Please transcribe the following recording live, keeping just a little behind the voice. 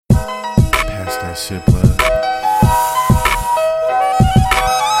That's that shit, bud.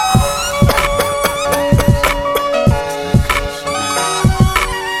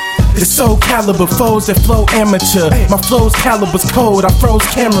 It's so caliber foes that flow amateur. My flow's caliber's cold, I froze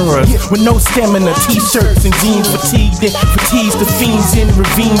cameras with no stamina. T-shirts and jeans fatigued and fatigues the fiends in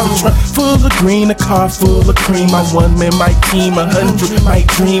ravines. A trunk full of green, a car full of cream. My one man might team, 100 might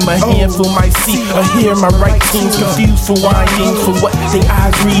dream, a handful might see or hear. My right team's confused for winding, for what they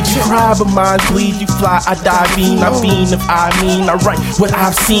eyes read. You cry but minds bleed, you fly, I dive in. I mean if I mean, I write what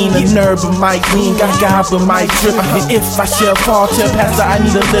I've seen. A nerve but might glean, got God but might drip. And if I shall fall, tell pastor I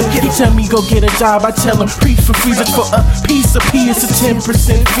need a lift. He tell me go get a job, I tell him preach for free. Just for a piece of P, it's a 10%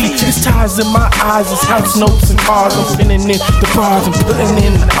 fee. It's ties in my eyes, it's house notes and cars. I'm pinning in the bars and putting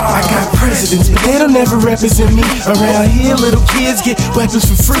in the I got presidents, but they don't ever represent me. Around here, little kids get weapons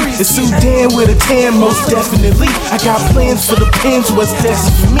for free. It's Sudan with a tan, most definitely. I got plans for the pins, what's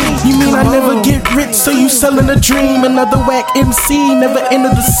destined for me. You mean I never get rich, so you selling a dream? Another whack MC, never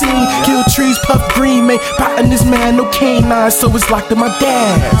enter the scene. Kill trees, puff green, man. Biting this man, no canine, so it's locked in my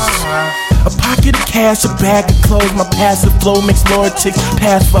dash. A pocket of cash, a bag of clothes. My passive flow makes Lord ticks.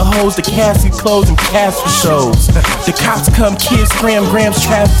 Pass for hoes, the casket close and cast for shows. The cops come, kids scram grams,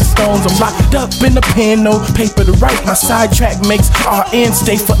 trash the stones. I'm locked up in the pen, no paper to write. My sidetrack makes RN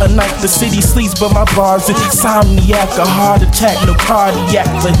stay for a night. The city sleeps, but my bars insomniac. A heart attack, no cardiac.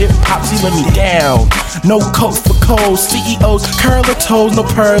 For hip hop, she let me down. No coat for cold, CEOs curl her toes, no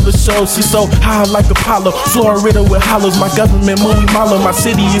pearl of shows. She's so high like Apollo, Florida with hollows. My government movie malo, my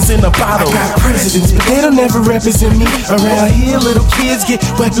city is in a bottle. I got presidents, but they don't ever represent me. Around here, little kids get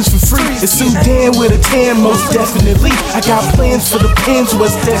weapons for free. It's Sudan with a tan, most definitely. I got plans for the pins,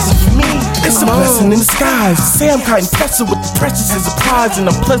 what's destined for me. It's a blessing in disguise. Sam Kite and Presser with the precious is a prize, and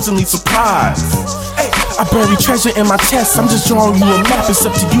I'm pleasantly surprised. I bury treasure in my chest, I'm just drawing you a map. It's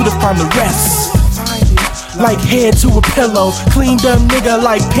up to you to find the rest. Like head to a pillow, cleaned up nigga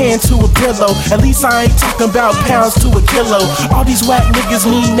like pan to a Brillo. At least I ain't talking about pounds to a kilo. All these whack niggas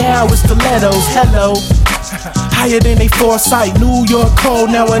need now is stilettos, hello. Higher than they foresight, New York cold,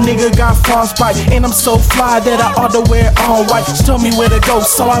 now a nigga got frostbite. And I'm so fly that I ought to wear all white. She told me where to go,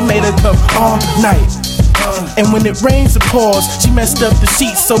 so I made her come all night. And when it rains it pours, she messed up the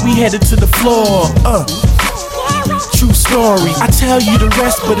sheets, so we headed to the floor. True story, I tell you the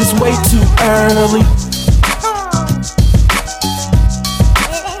rest, but it's way too early.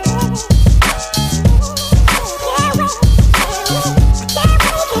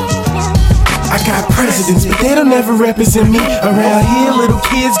 I got presidents, but they don't ever represent me. Around here, little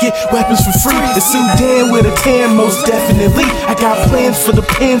kids get weapons for free. It's Sudan with a tan, most definitely. I got plans for the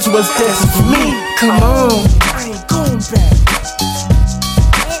pins, what's destined for me. Come on, I ain't going back.